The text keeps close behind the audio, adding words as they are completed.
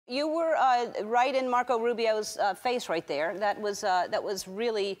You were right in Marco Rubio's face right there. That was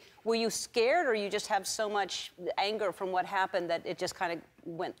really. Were you scared, or you just have so much anger from what happened that it just kind of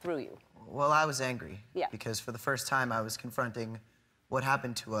went through you? Well, I was angry. Yeah. Because for the first time, I was confronting what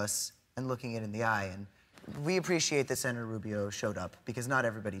happened to us and looking it in the eye. And we appreciate that Senator Rubio showed up, because not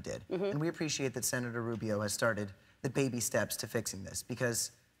everybody did. And we appreciate that Senator Rubio has started the baby steps to fixing this,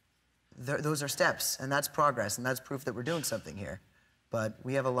 because those are steps, and that's progress, and that's proof that we're doing something here. But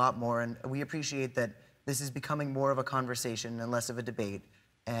we have a lot more, and we appreciate that this is becoming more of a conversation and less of a debate,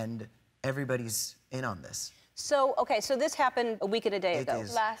 and everybody's in on this. So, okay, so this happened a week and a day ago.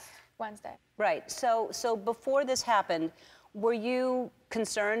 Last Wednesday. Right. So before this happened, were you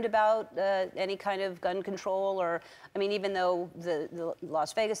concerned about any kind of gun control? Or, I mean, even though the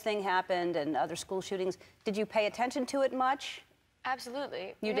Las Vegas thing happened and other school shootings, did you pay attention to it much?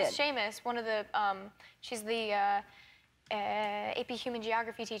 Absolutely. You Ms. did? Seamus, one of the, she's the AP Human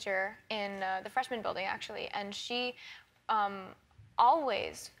Geography teacher in the freshman building, actually, and she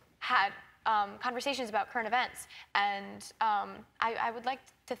always had conversations about current events, and I would like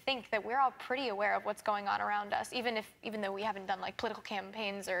to think that we're all pretty aware of what's going on around us, even though we haven't done like political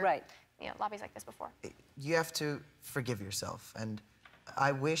campaigns or lobbies like this before. You have to forgive yourself, and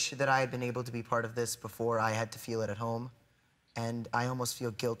I wish that I had been able to be part of this before I had to feel it at home, and I almost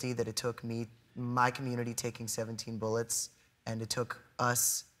feel guilty that it took my community taking 17 bullets, and it took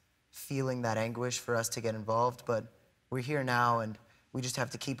us feeling that anguish for us to get involved, but we're here now, and we just have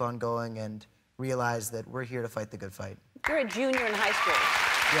to keep on going and realize that we're here to fight the good fight. You're a junior in high school.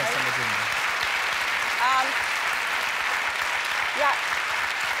 Yes, right? I'm a junior. Yeah.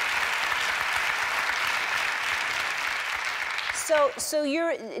 So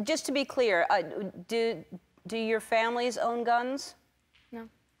you're, just to be clear, do your families own guns? No.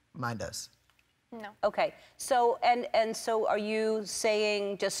 Mine does. No. Okay. So and so, are you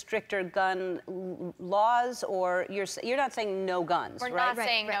saying just stricter gun laws, or you're not saying no guns? We're right? not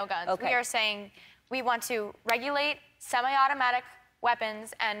saying no guns. Okay. We are saying we want to regulate semi-automatic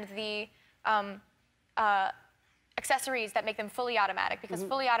weapons and the accessories that make them fully automatic, because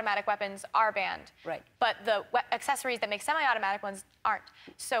fully automatic weapons are banned. Right. But the accessories that make semi-automatic ones aren't.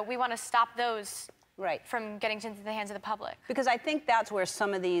 So we want to stop those. Right. From getting into the hands of the public. Because I think that's where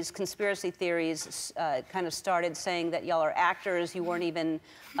some of these conspiracy theories kind of started, saying that y'all are actors, you weren't even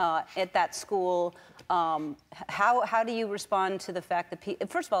at that school. How do you respond to the fact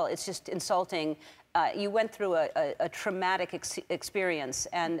that, first of all, it's just insulting. You went through a traumatic experience,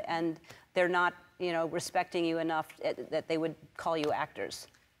 and they're not, respecting you enough that they would call you actors.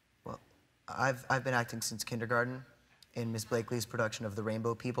 Well, I've been acting since kindergarten. In Miss Blakely's production of The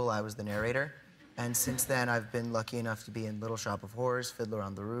Rainbow People, I was the narrator. And since then, I've been lucky enough to be in Little Shop of Horrors, Fiddler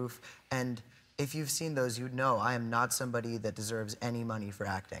on the Roof. And if you've seen those, you'd know I am not somebody that deserves any money for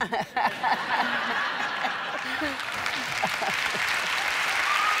acting. All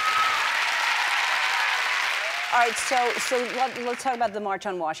right, so let's talk about the March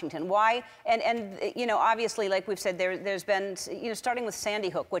on Washington. Why? And obviously, like we've said, there's been, starting with Sandy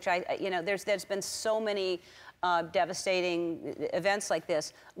Hook, which there's been so many devastating events like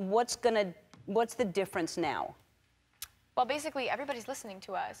this. What's the difference now? Well, basically, everybody's listening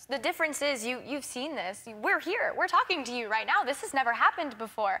to us. The difference is you've seen this. We're here. We're talking to you right now. This has never happened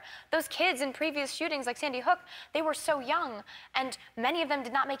before. Those kids in previous shootings like Sandy Hook, they were so young, and many of them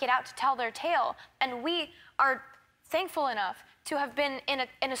did not make it out to tell their tale. And we are thankful enough to have been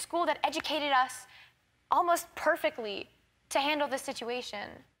in a school that educated us almost perfectly to handle this situation.